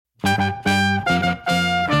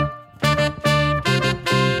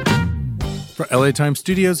For LA Times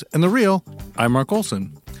Studios and The Real, I'm Mark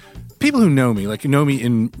Olson. People who know me, know me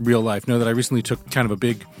in real life, know that I recently took kind of a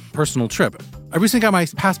big personal trip. I recently got my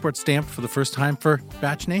passport stamped for the first time for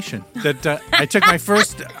Batch Nation. I took my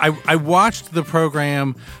first, I watched the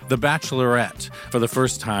program The Bachelorette for the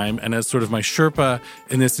first time, and as sort of my Sherpa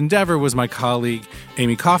in this endeavor was my colleague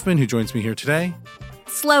Amy Kaufman, who joins me here today.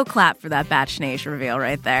 Slow clap for that Batch Nation reveal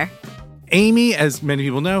right there. Amy, as many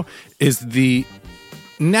people know, is the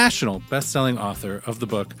national best-selling author of the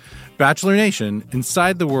book Bachelor Nation,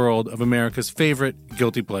 Inside the World of America's Favorite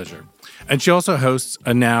Guilty Pleasure. And she also hosts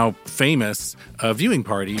a now famous viewing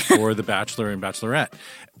party for The Bachelor and Bachelorette.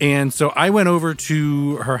 And so I went over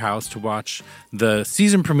to her house to watch the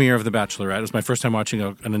season premiere of The Bachelorette. It was my first time watching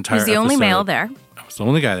an entire episode. He was the only male there. I was the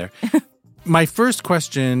only guy there. My first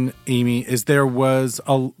question, Amy, is there was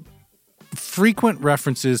frequent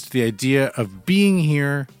references to the idea of being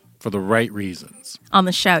here for the right reasons. On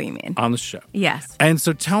the show, you mean? On the show. Yes. And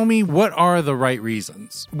so tell me, what are the right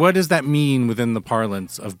reasons? What does that mean within the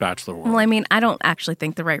parlance of Bachelor world? Well, I mean, I don't actually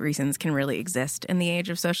think the right reasons can really exist in the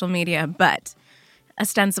age of social media, but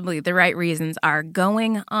ostensibly the right reasons are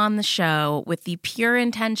going on the show with the pure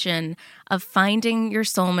intention of finding your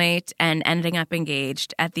soulmate and ending up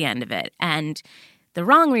engaged at the end of it. And the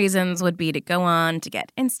wrong reasons would be to go on to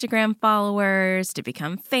get Instagram followers, to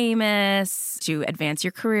become famous, to advance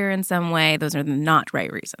your career in some way. Those are the not right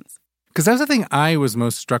reasons. Because that's the thing I was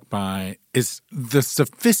most struck by is the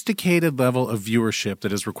sophisticated level of viewership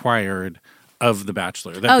that is required of The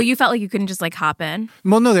Bachelor. You felt like you couldn't just hop in?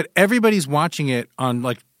 Well, no, that everybody's watching it on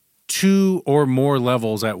two or more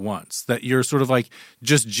levels at once, that you're sort of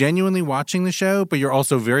just genuinely watching the show, but you're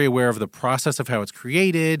also very aware of the process of how it's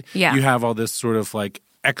created. Yeah. You have all this sort of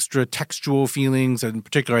extra textual feelings, and in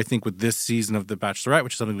particular, I think with this season of The Bachelorette,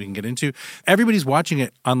 which is something we can get into, everybody's watching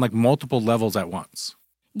it on multiple levels at once.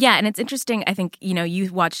 Yeah, and it's interesting. I think, you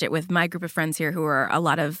watched it with my group of friends here who are a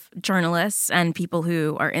lot of journalists and people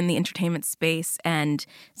who are in the entertainment space and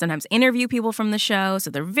sometimes interview people from the show. So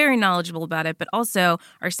they're very knowledgeable about it, but also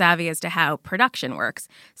are savvy as to how production works.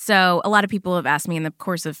 So a lot of people have asked me in the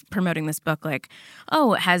course of promoting this book,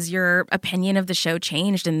 has your opinion of the show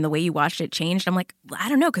changed and the way you watched it changed? I'm like, I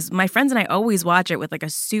don't know, because my friends and I always watch it with a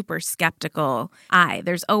super skeptical eye.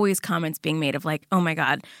 There's always comments being made of oh my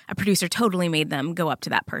God, a producer totally made them go up to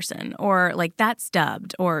that person, or that's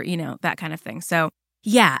dubbed, or that kind of thing. So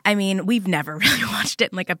yeah, I mean, we've never really watched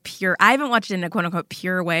it in I haven't watched it in a quote unquote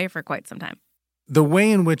pure way for quite some time. The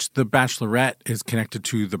way in which The Bachelorette is connected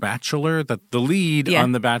to The Bachelor, that the lead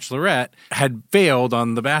on The Bachelorette had failed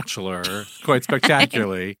on The Bachelor quite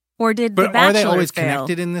spectacularly. Or did The Bachelor But are they always fail?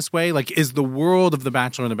 connected in this way? Is the world of The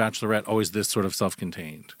Bachelor and The Bachelorette always this sort of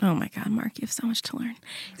self-contained? Oh my God, Mark, you have so much to learn.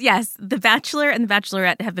 Yes, The Bachelor and The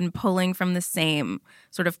Bachelorette have been pulling from the same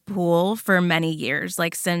sort of pool for many years,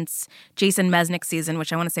 since Jason Mesnick's season,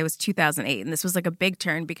 which I want to say was 2008. And this was a big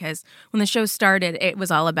turn because when the show started, it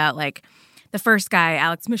was all about the first guy,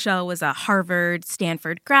 Alex Michel, was a Harvard,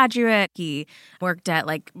 Stanford graduate. He worked at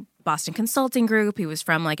Boston Consulting Group. He was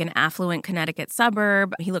from an affluent Connecticut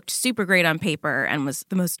suburb. He looked super great on paper and was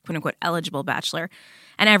the most quote unquote eligible bachelor.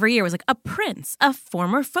 And every year was a prince, a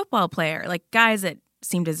former football player, guys that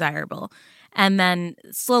seemed desirable. And then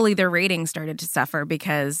slowly their ratings started to suffer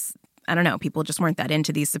because, I don't know, people just weren't that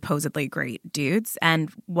into these supposedly great dudes.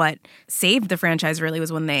 And what saved the franchise really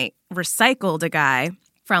was when they recycled a guy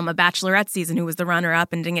from a Bachelorette season who was the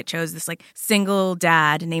runner-up and didn't get chose, this single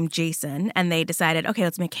dad named Jason. And they decided, okay,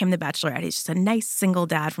 let's make him the Bachelorette. He's just a nice single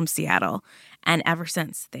dad from Seattle. And ever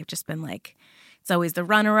since, they've just been it's always the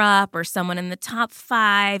runner-up or someone in the top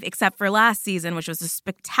 5, except for last season, which was a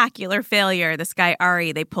spectacular failure. This guy,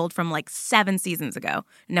 Ari, they pulled from 7 seasons ago.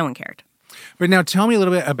 No one cared. But now tell me a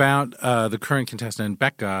little bit about the current contestant,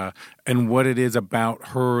 Becca, and what it is about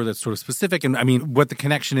her that's sort of specific. And I mean, what the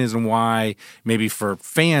connection is and why maybe for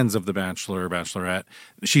fans of The Bachelor or Bachelorette,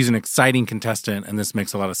 she's an exciting contestant and this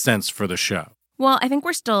makes a lot of sense for the show. Well, I think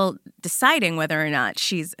we're still deciding whether or not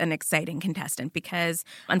she's an exciting contestant because,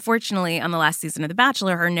 unfortunately, on the last season of The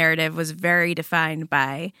Bachelor, her narrative was very defined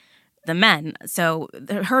by the men. So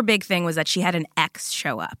her big thing was that she had an ex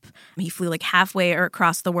show up. He flew halfway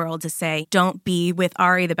across the world to say, don't be with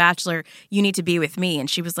Ari the Bachelor. You need to be with me. And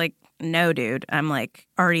she was like, no, dude, I'm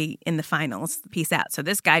already in the finals. Peace out. So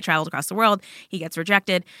this guy traveled across the world. He gets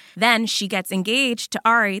rejected. Then she gets engaged to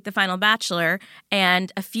Ari, the final bachelor.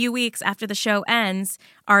 And a few weeks after the show ends,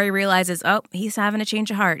 Ari realizes, he's having a change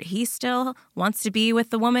of heart. He still wants to be with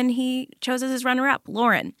the woman he chose as his runner-up,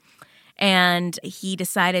 Lauren. And he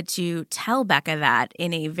decided to tell Becca that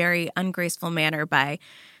in a very ungraceful manner by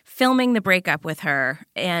filming the breakup with her,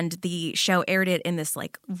 and the show aired it in this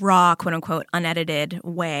like raw, quote unquote, unedited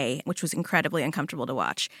way, which was incredibly uncomfortable to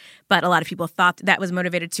watch. But a lot of people thought that was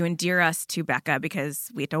motivated to endear us to Becca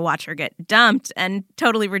because we had to watch her get dumped and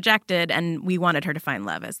totally rejected, and we wanted her to find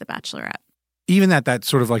love as the Bachelorette. Even that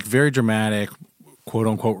sort of like very dramatic, quote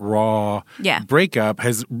unquote, raw breakup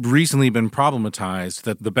has recently been problematized,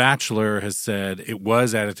 that The Bachelor has said it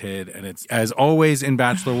was edited, and it's, as always in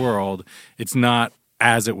Bachelor world, it's not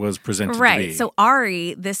as it was presented to be. Right. So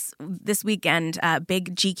Ari, this weekend,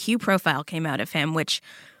 big GQ profile came out of him, which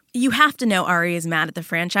you have to know Ari is mad at the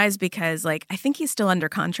franchise because, like, I think he's still under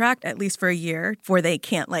contract, at least for a year, before they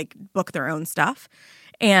can't, like, book their own stuff.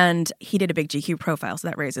 And he did a big GQ profile, so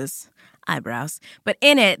that raises eyebrows. But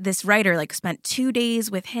in it, this writer, like, spent 2 days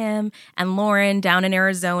with him and Lauren down in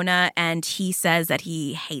Arizona, and he says that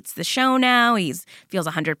he hates the show now. He feels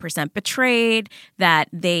 100% betrayed, that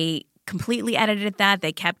they completely edited that.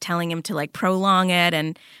 They kept telling him to like prolong it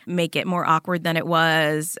and make it more awkward than it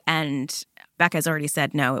was. And Becca's already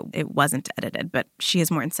said, no, it wasn't edited, but she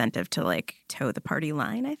has more incentive to like toe the party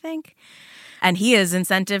line, I think. And he has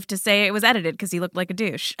incentive to say it was edited because he looked like a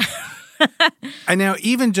douche. And now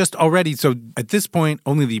even just already, so at this point,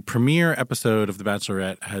 only the premiere episode of The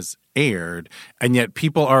Bachelorette has aired, and yet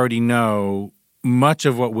people already know much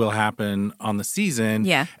of what will happen on the season.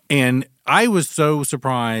 Yeah. And I was so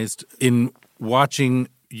surprised in watching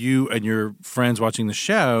you and your friends watching the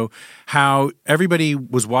show, how everybody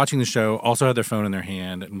was watching the show, also had their phone in their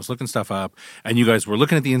hand and was looking stuff up. And you guys were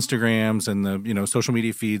looking at the Instagrams and the, you know, social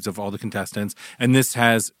media feeds of all the contestants. And this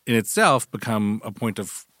has in itself become a point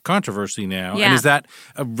of controversy now. Yeah. And is that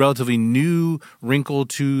a relatively new wrinkle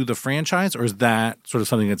to the franchise, or is that sort of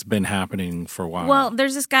something that's been happening for a while? Well,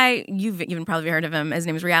 there's this guy, you've even probably heard of him. His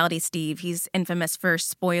name is Reality Steve. He's infamous for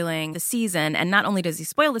spoiling the season. And not only does he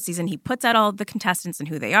spoil the season, he puts out all the contestants and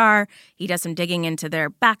who they are. He does some digging into their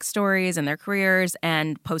backstories and their careers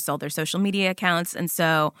and posts all their social media accounts. And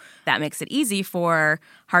so that makes it easy for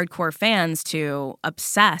hardcore fans to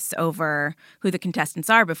obsess over who the contestants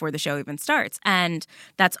are before the show even starts. And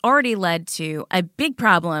that's already led to a big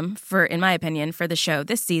problem for, in my opinion, for the show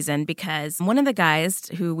this season, because one of the guys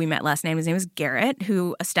who we met last night, his name was Garrett,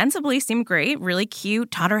 who ostensibly seemed great, really cute,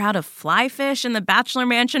 taught her how to fly fish in the Bachelor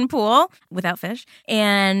Mansion pool without fish.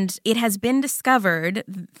 And it has been discovered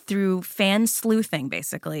through fan sleuthing,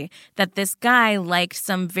 basically, that this guy liked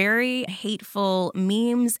some very hateful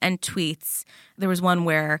memes and tweets. There was one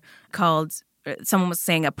where someone was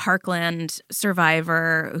saying a Parkland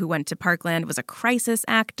survivor who went to Parkland was a crisis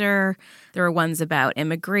actor. There were ones about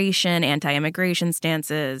immigration, anti-immigration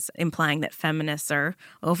stances, implying that feminists are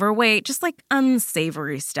overweight, just like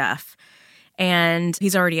unsavory stuff. And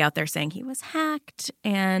he's already out there saying he was hacked.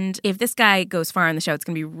 And if this guy goes far on the show, it's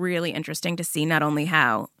going to be really interesting to see not only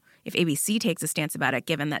how, if ABC takes a stance about it,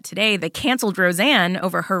 given that today they canceled Roseanne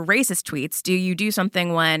over her racist tweets. Do you do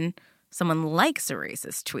something when someone likes a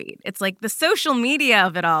racist tweet? It's like the social media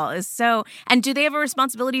of it all is so... And do they have a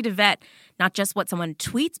responsibility to vet not just what someone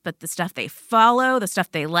tweets, but the stuff they follow, the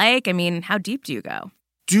stuff they like? I mean, how deep do you go?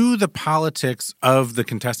 Do the politics of the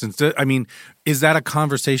contestants, I mean, is that a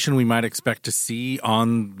conversation we might expect to see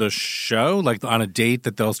on the show? Like on a date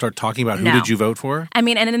that they'll start talking about who did you vote for? I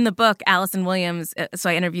mean, and in the book, Allison Williams, so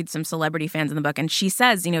I interviewed some celebrity fans in the book, and she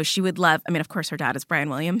says, you know, she would love, I mean, of course, her dad is Brian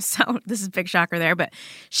Williams, so this is a big shocker there, but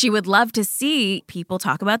she would love to see people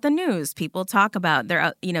talk about the news, people talk about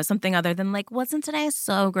their, you know, something other than like, wasn't today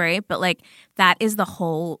so great? But like, that is the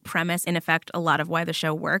whole premise. In effect, a lot of why the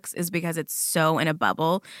show works is because it's so in a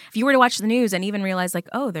bubble. If you were to watch the news and even realize like,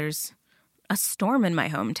 oh, there's a storm in my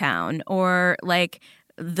hometown, or like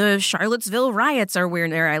the Charlottesville riots are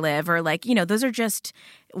where I live, or like, you know, those are just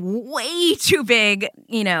way too big,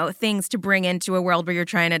 you know, things to bring into a world where you're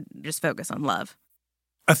trying to just focus on love.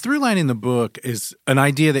 A through line in the book is an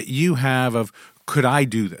idea that you have of, could I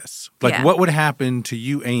do this? Like, what would happen to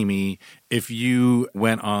you, Amy, if you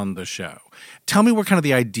went on the show? Tell me where kind of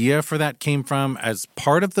the idea for that came from as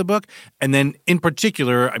part of the book. And then in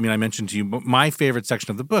particular, I mean, I mentioned to you, my favorite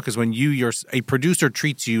section of the book is when a producer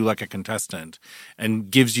treats you like a contestant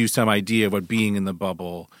and gives you some idea of what being in the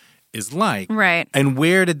bubble is like. Right. And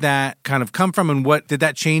where did that kind of come from, and what did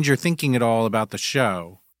that change your thinking at all about the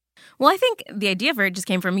show? Well, I think the idea for it just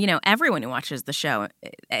came from, you know, everyone who watches the show.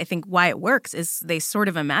 I think why it works is they sort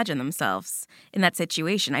of imagine themselves in that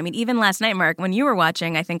situation. I mean, even last night, Mark, when you were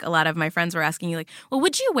watching, I think a lot of my friends were asking you like, well,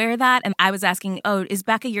 would you wear that? And I was asking, oh, is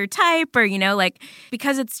Becca your type? Or, you know, like,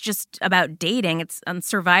 because it's just about dating, it's on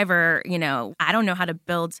Survivor, you know, I don't know how to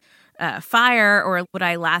build fire, or would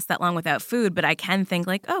I last that long without food? But I can think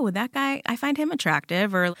like, oh, would that guy, I find him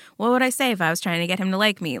attractive, or what would I say if I was trying to get him to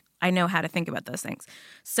like me? I know how to think about those things.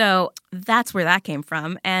 So that's where that came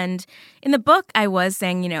from. And in the book, I was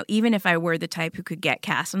saying, even if I were the type who could get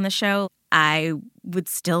cast on the show, I would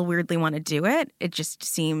still weirdly want to do it. It just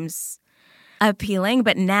seems appealing.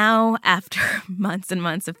 But now, after months and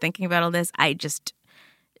months of thinking about all this, I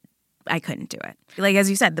couldn't do it. Like, as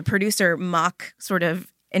you said, the producer mock sort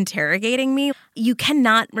of interrogating me. You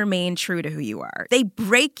cannot remain true to who you are. They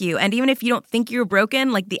break you. And even if you don't think you're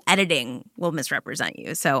broken, like, the editing will misrepresent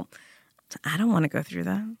you. So I don't want to go through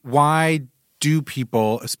that. Why do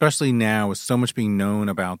people, especially now with so much being known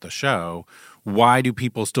about the show, why do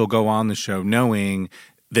people still go on the show knowing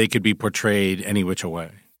they could be portrayed any which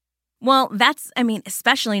way? Well,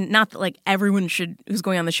 especially not that like everyone who's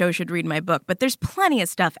going on the show should read my book, but there's plenty of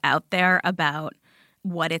stuff out there about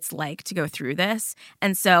what it's like to go through this.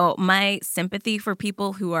 And so my sympathy for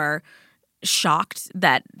people who are shocked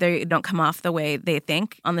that they don't come off the way they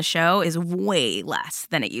think on the show is way less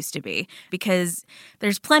than it used to be, because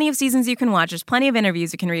there's plenty of seasons you can watch. There's plenty of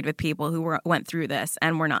interviews you can read with people who went through this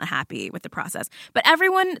and were not happy with the process. But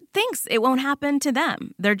everyone thinks it won't happen to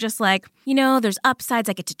them. They're just like, there's upsides.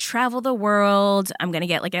 I get to travel the world. I'm going to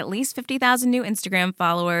get like at least 50,000 new Instagram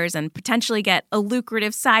followers and potentially get a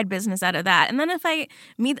lucrative side business out of that. And then if I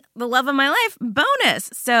meet the love of my life, bonus.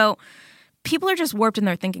 So people are just warped in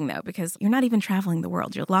their thinking, though, because you're not even traveling the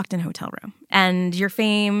world. You're locked in a hotel room. And your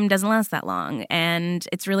fame doesn't last that long. And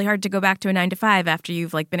it's really hard to go back to a 9-to-5 after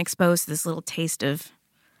you've been exposed to this little taste of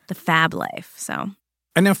the fab life. So.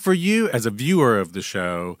 And now for you as a viewer of the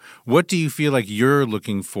show, what do you feel like you're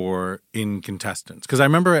looking for in contestants? Because I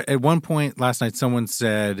remember at one point last night someone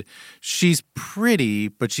said, she's pretty,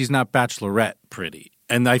 but she's not Bachelorette pretty.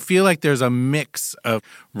 And I feel like there's a mix of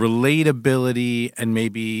relatability and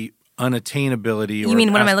maybe unattainability. You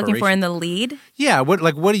mean what am I looking for in the lead? Yeah. What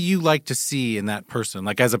do you like to see in that person,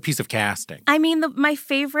 like as a piece of casting? I mean, my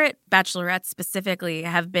favorite Bachelorettes specifically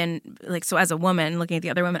have been so as a woman, looking at the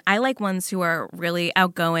other women, I like ones who are really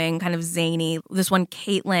outgoing, kind of zany. This one,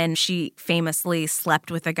 Caitlin, she famously slept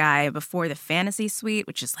with a guy before the fantasy suite,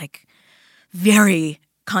 which is very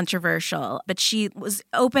controversial. But she was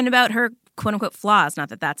open about her quote unquote flaws. Not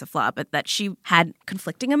that that's a flaw, but that she had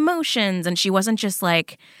conflicting emotions, and she wasn't just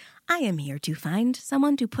like, I am here to find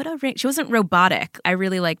someone to put a ring. She wasn't robotic. I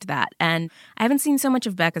really liked that. And I haven't seen so much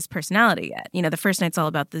of Becca's personality yet. The first night's all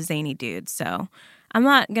about the zany dude. So I'm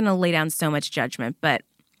not going to lay down so much judgment. But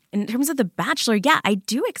in terms of The Bachelor, yeah, I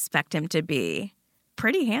do expect him to be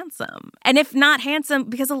pretty handsome. And if not handsome,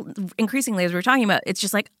 because increasingly, as we were talking about, it's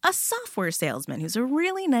just like a software salesman who's a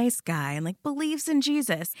really nice guy and believes in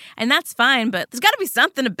Jesus. And that's fine, but there's got to be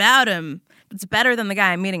something about him that's better than the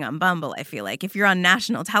guy I'm meeting on Bumble, I feel like, if you're on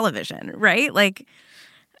national television, right?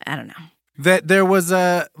 I don't know. That there was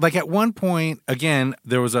at one point, again,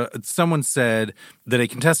 someone said that a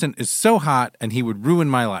contestant is so hot and he would ruin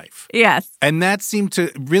my life. Yes. And that seemed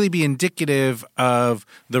to really be indicative of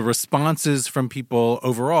the responses from people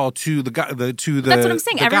overall to the guy. That's what I'm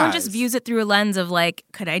saying. Everyone just views it through a lens of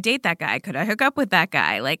could I date that guy? Could I hook up with that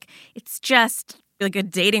guy? It's just a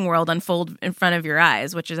dating world unfold in front of your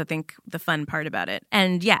eyes, which is, I think, the fun part about it.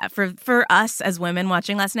 And yeah, for us as women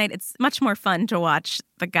watching last night, it's much more fun to watch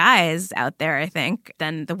the guys out there, I think,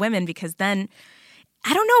 than the women, because then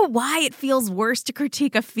I don't know why it feels worse to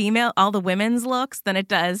critique all the women's looks than it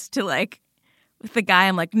does to with the guy.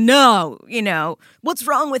 I'm like, no, what's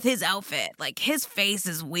wrong with his outfit? His face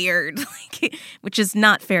is weird, which is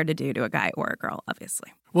not fair to do to a guy or a girl,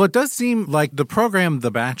 obviously. Well, it does seem like the program The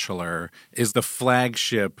Bachelor is the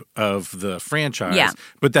flagship of the franchise, yeah,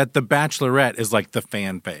 but that The Bachelorette is the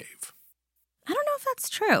fan fave. I don't know if that's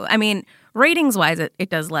true. I mean, ratings-wise, it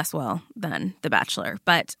does less well than The Bachelor,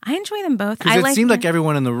 but I enjoy them both. Because it seemed like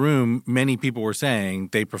everyone in the room, many people were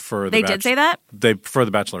saying they prefer They did say that? They prefer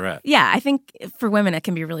The Bachelorette. Yeah, I think for women, it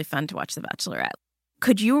can be really fun to watch The Bachelorette.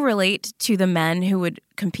 Could you relate to the men who would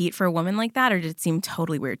compete for a woman like that, or did it seem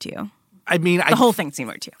totally weird to you? I mean, the whole thing seemed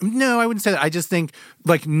weird to you. No, I wouldn't say that. I just think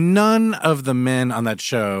none of the men on that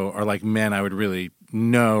show are men I would really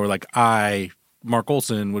know, or Mark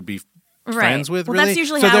Olson, would be friends with. Well, really. That's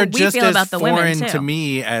usually so how they're we just feel as about the women foreign too. To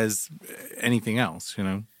me as anything else,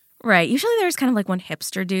 Right. Usually there's kind of one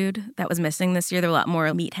hipster dude that was missing this year. There were a lot more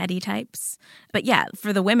meatheady types. But yeah,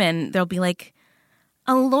 for the women, there'll be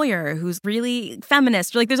a lawyer who's really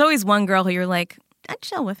feminist. There's always one girl who you're I'd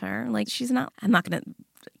chill with her. I'm not going to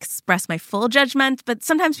express my full judgment, but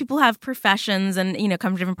sometimes people have professions and,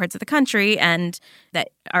 come from different parts of the country and that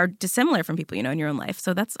are dissimilar from people, in your own life.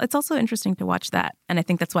 So it's also interesting to watch that. And I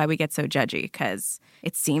think that's why we get so judgy, because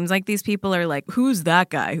it seems like these people are like, who's that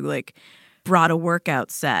guy who brought a workout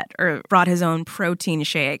set or brought his own protein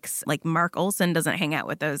shakes? Like Mark Olson doesn't hang out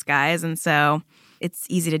with those guys. And so it's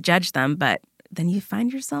easy to judge them, but then you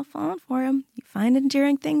find yourself falling for them. You find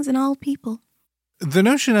endearing things in all people. The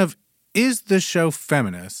notion of, is the show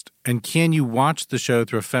feminist and can you watch the show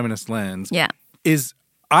through a feminist lens? Yeah.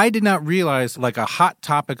 I did not realize a hot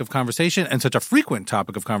topic of conversation and such a frequent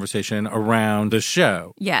topic of conversation around the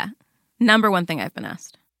show. Yeah. Number one thing I've been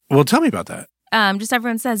asked. Well, tell me about that. Just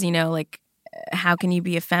everyone says, how can you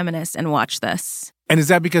be a feminist and watch this? And is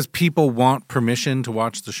that because people want permission to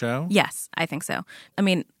watch the show? Yes, I think so. I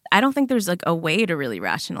mean, I don't think there's a way to really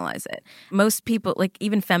rationalize it. Most people,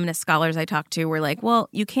 even feminist scholars I talk to, were like, well,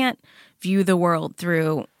 you can't view the world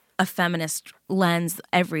through a feminist lens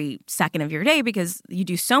every second of your day because you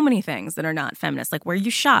do so many things that are not feminist, like where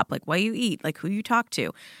you shop, like what you eat, like who you talk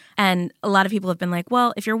to. And a lot of people have been like,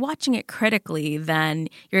 well, if you're watching it critically, then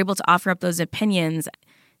you're able to offer up those opinions,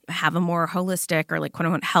 have a more holistic or quote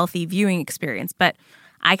unquote healthy viewing experience. But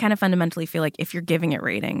I kind of fundamentally feel like if you're giving it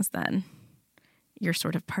ratings, then you're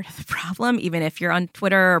sort of part of the problem. Even if you're on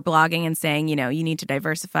Twitter or blogging and saying, you need to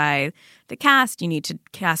diversify the cast, you need to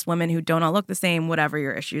cast women who don't all look the same, whatever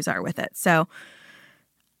your issues are with it. So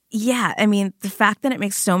yeah, I mean, the fact that it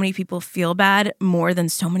makes so many people feel bad more than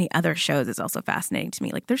so many other shows is also fascinating to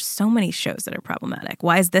me. There's so many shows that are problematic.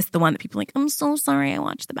 Why is this the one that people are like, I'm so sorry I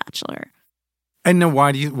watched The Bachelor? And now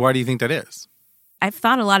why do you think that is? I've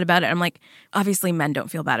thought a lot about it. I'm like, obviously men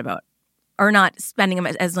don't feel bad about or not spending them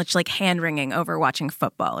as much hand-wringing over watching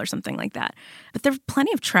football or something like that. But there are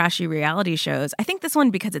plenty of trashy reality shows. I think this one,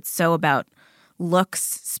 because it's so about looks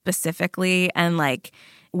specifically and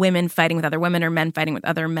women fighting with other women or men fighting with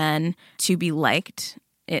other men to be liked,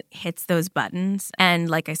 it hits those buttons. And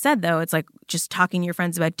like I said, though, it's just talking to your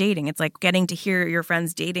friends about dating. It's getting to hear your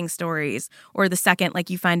friends' dating stories. Or the second,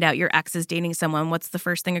 you find out your ex is dating someone, what's the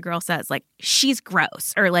first thing a girl says? She's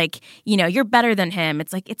gross. Or you're better than him.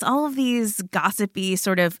 It's all of these gossipy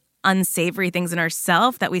sort of unsavory things in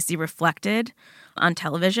ourselves that we see reflected on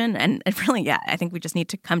television. And really, yeah, I think we just need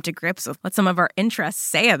to come to grips with what some of our interests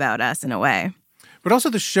say about us in a way. But also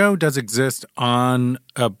the show does exist on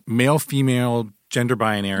a male-female gender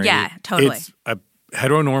binary. Yeah, totally. It's a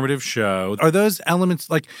heteronormative show. Are those elements,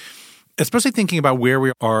 especially thinking about where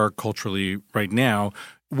we are culturally right now,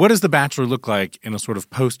 what does The Bachelor look like in a sort of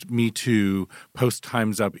post-Me Too,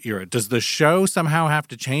 post-Time's Up era? Does the show somehow have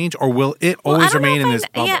to change, or will it always remain in this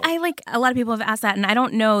bubble? Yeah, a lot of people have asked that, and I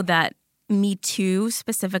don't know that Me Too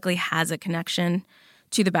specifically has a connection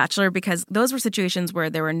to The Bachelor, because those were situations where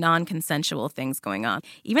there were non-consensual things going on.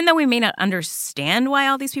 Even though we may not understand why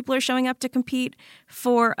all these people are showing up to compete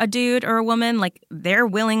for a dude or a woman, they're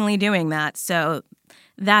willingly doing that. So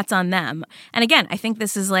that's on them. And again, I think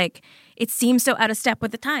this is it seems so out of step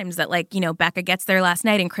with the times that Becca gets there last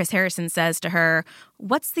night and Chris Harrison says to her,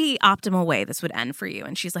 what's the optimal way this would end for you?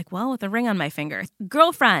 And she's like, well, with a ring on my finger.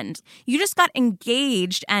 Girlfriend, you just got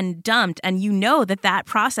engaged and dumped, and that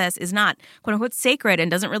process is not quote unquote sacred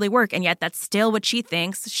and doesn't really work. And yet that's still what she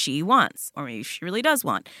thinks she wants, or maybe she really does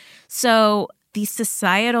want. So these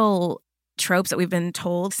societal tropes that we've been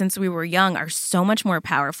told since we were young are so much more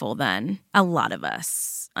powerful than a lot of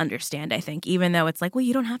us understand, I think, even though it's well,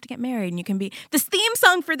 you don't have to get married and you can be... This theme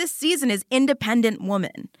song for this season is Independent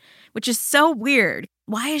Woman, which is so weird.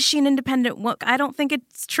 Why is she an independent woman? I don't think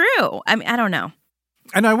it's true. I mean, I don't know.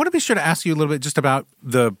 And I want to be sure to ask you a little bit just about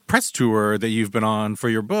the press tour that you've been on for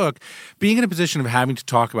your book. Being in a position of having to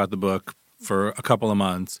talk about the book for a couple of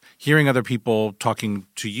months, hearing other people talking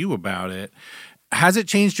to you about it, has it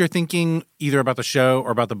changed your thinking either about the show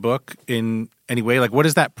or about the book in any way? What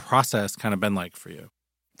has that process kind of been like for you?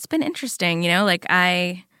 It's been interesting,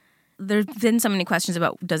 there's been so many questions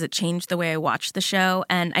about, does it change the way I watch the show?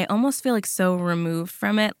 And I almost feel so removed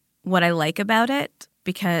from it, what I like about it,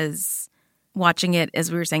 because watching it,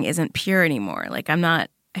 as we were saying, isn't pure anymore.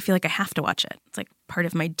 I feel I have to watch it. It's part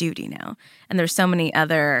of my duty now. And there's so many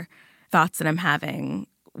other thoughts that I'm having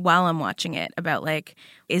while I'm watching it about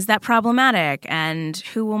is that problematic, and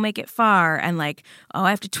who will make it far, and oh, I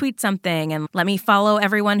have to tweet something and let me follow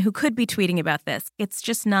everyone who could be tweeting about this. It's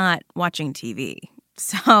just not watching TV.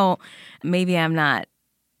 So maybe I'm not,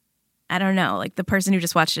 I don't know, the person who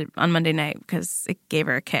just watched it on Monday night because it gave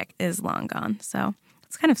her a kick is long gone. So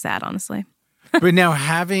it's kind of sad, honestly. But now,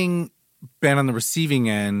 having been on the receiving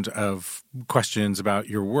end of questions about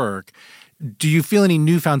your work, Do you feel any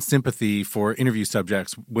newfound sympathy for interview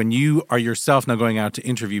subjects when you are yourself now going out to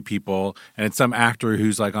interview people and it's some actor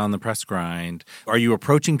who's like on the press grind? Are you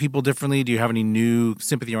approaching people differently? Do you have any new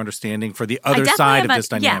sympathy or understanding for the other side of this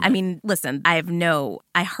dynamic? Yeah, I mean, listen,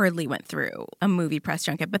 I hardly went through a movie press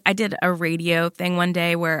junket, but I did a radio thing one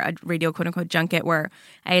day where a radio quote unquote junket where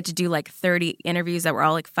I had to do like 30 interviews that were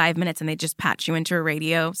all like 5 minutes and they just patch you into a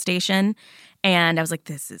radio station. And I was like,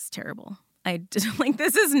 this is terrible.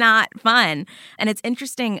 This is not fun. And it's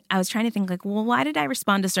interesting. I was trying to think like, well, why did I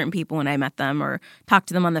respond to certain people when I met them or talk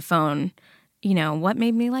to them on the phone? You know, what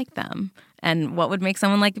made me like them? And what would make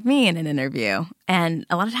someone like me in an interview? And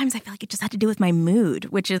a lot of times I feel like it just had to do with my mood,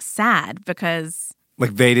 which is sad because...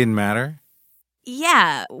 Like they didn't matter?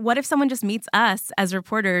 Yeah. What if someone just meets us as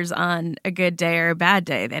reporters on a good day or a bad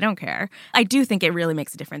day? They don't care. I do think it really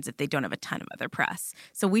makes a difference if they don't have a ton of other press.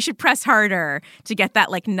 So we should press harder to get that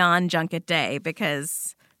like non-junket day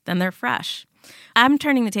because then they're fresh. I'm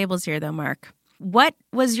turning the tables here though, Mark. What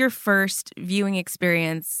was your first viewing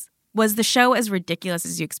experience? Was the show as ridiculous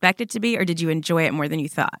as you expected it to be, or did you enjoy it more than you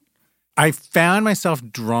thought? I found myself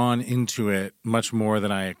drawn into it much more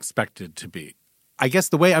than I expected to be. I guess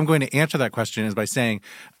the way I'm going to answer that question is by saying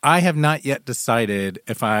I have not yet decided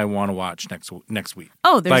if I want to watch next week.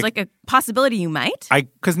 Oh, there's like a possibility you might?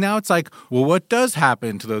 Because now it's like, well, what does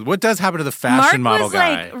happen to the fashion model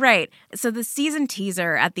guy? Right. So the season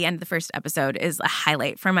teaser at the end of the first episode is a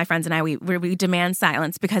highlight for my friends and I. We demand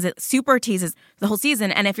silence because it super teases the whole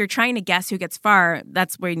season. And if you're trying to guess who gets far,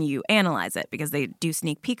 that's when you analyze it because they do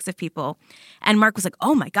sneak peeks of people. And Mark was like,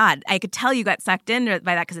 oh my God, I could tell you got sucked in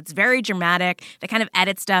by that because it's very dramatic. They kind of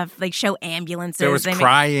edit stuff, like show ambulances. There was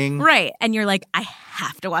crying. Right. And you're like, I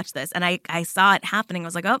have to watch this. And I saw it happening. I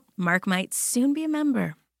was like, oh, Mark might soon be a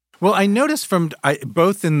member. Well, I noticed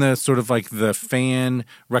both in the sort of like the fan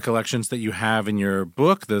recollections that you have in your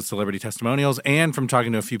book, the celebrity testimonials, and from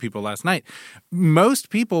talking to a few people last night, most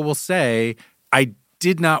people will say, I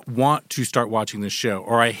did not want to start watching this show,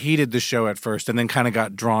 or I hated the show at first and then kind of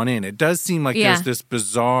got drawn in. It does seem like there's this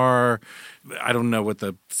bizarre, I don't know what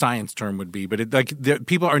the science term would be, but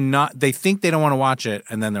people are not, they think they don't want to watch it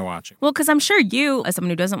and then they're watching. Well, because I'm sure you, as someone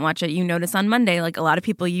who doesn't watch it, you notice on Monday, like a lot of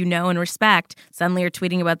people you know and respect suddenly are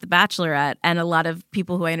tweeting about The Bachelorette, and a lot of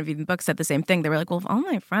people who I interviewed in the book said the same thing. They were like, well, if all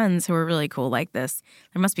my friends who are really cool like this,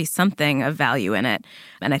 there must be something of value in it.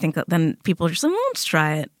 And I think that then people are just like, well, let's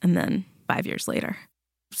try it. And then 5 years later.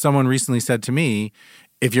 Someone recently said to me,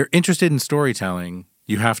 if you're interested in storytelling,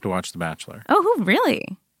 you have to watch The Bachelor. Oh, who really?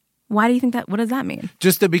 Why do you think that? What does that mean?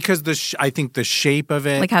 Just because I think the shape of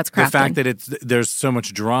it, like how it's crafted, the fact that there's so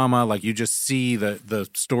much drama, like you just see the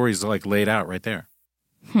stories like laid out right there.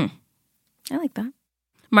 I like that.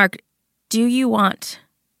 Mark, do you want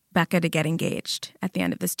Becca to get engaged at the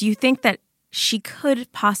end of this? Do you think that she could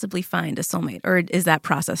possibly find a soulmate, or is that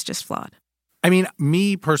process just flawed? I mean,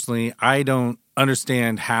 me personally, I don't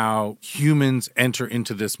understand how humans enter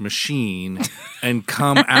into this machine and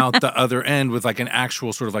come out the other end with like an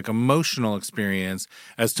actual sort of like emotional experience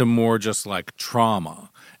as to more just like trauma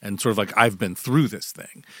and sort of like I've been through this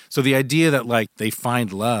thing. So the idea that like they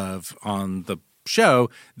find love on the show,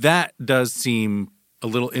 that does seem a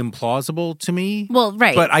little implausible to me. Well,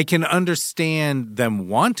 right. But I can understand them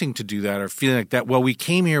wanting to do that or feeling like that, well, we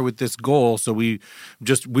came here with this goal, so we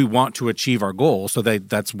want to achieve our goal, so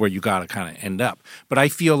that's where you got to kind of end up. But I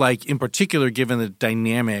feel like, in particular, given the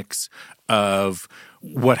dynamics of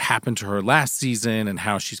what happened to her last season and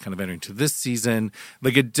how she's kind of entering to this season,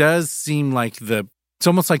 like it does seem like it's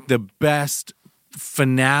almost like the best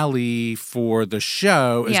finale for the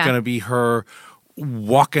show is going to be her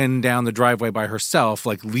walking down the driveway by herself,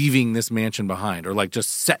 like leaving this mansion behind, or like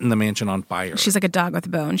just setting the mansion on fire. She's like a dog with a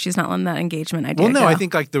bone. She's not letting that engagement idea go. I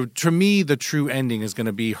think like to me, the true ending is going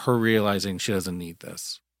to be her realizing she doesn't need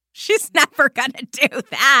this. She's never going to do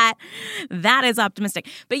that. That is optimistic.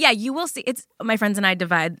 But yeah, you will see. It's my friends and I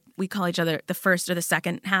divide. We call each other the first or the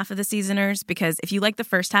second half of the seasoners, because if you like the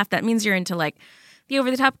first half, that means you're into like the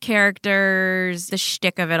over-the-top characters, the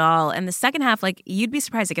shtick of it all. And the second half, like, you'd be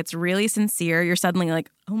surprised. It gets really sincere. You're suddenly like,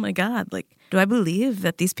 oh my God, like, do I believe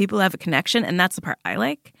that these people have a connection? And that's the part I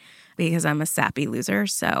like, because I'm a sappy loser.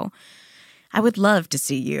 So I would love to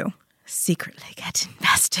see you secretly get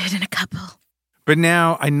invested in a couple. But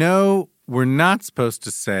now I know we're not supposed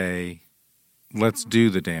to say, let's do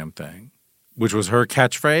the damn thing, which was her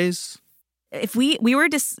catchphrase. If we were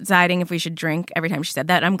deciding if we should drink every time she said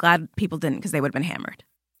that, I'm glad people didn't, because they would have been hammered.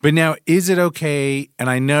 But now, is it okay? And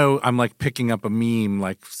I know I'm like picking up a meme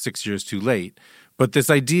like 6 years too late, but this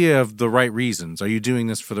idea of the right reasons, are you doing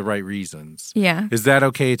this for the right reasons? Yeah. Is that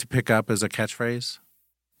okay to pick up as a catchphrase?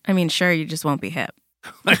 I mean, sure, you just won't be hip.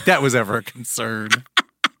 like that was ever a concern.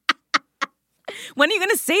 When are you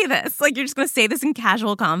going to say this? Like, you're just going to say this in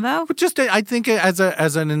casual convo? But just, I think as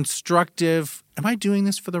an instructive, am I doing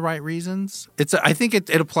this for the right reasons? I think it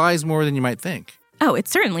applies more than you might think. Oh, it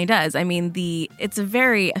certainly does. I mean, it's a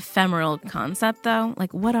very ephemeral concept, though.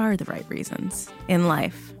 Like, what are the right reasons in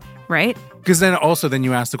life, right? Because then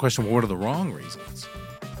you ask the question, well, what are the wrong reasons?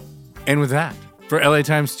 And with that, for LA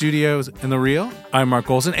Times Studios and The Real, I'm Mark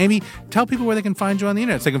Olson. Amy, tell people where they can find you on the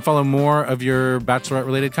internet so they can follow more of your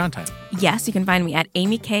Bachelorette-related content. Yes, you can find me at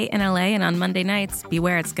Amy K in LA, and on Monday nights,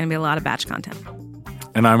 beware, it's going to be a lot of batch content.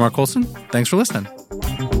 And I'm Mark Olson. Thanks for listening.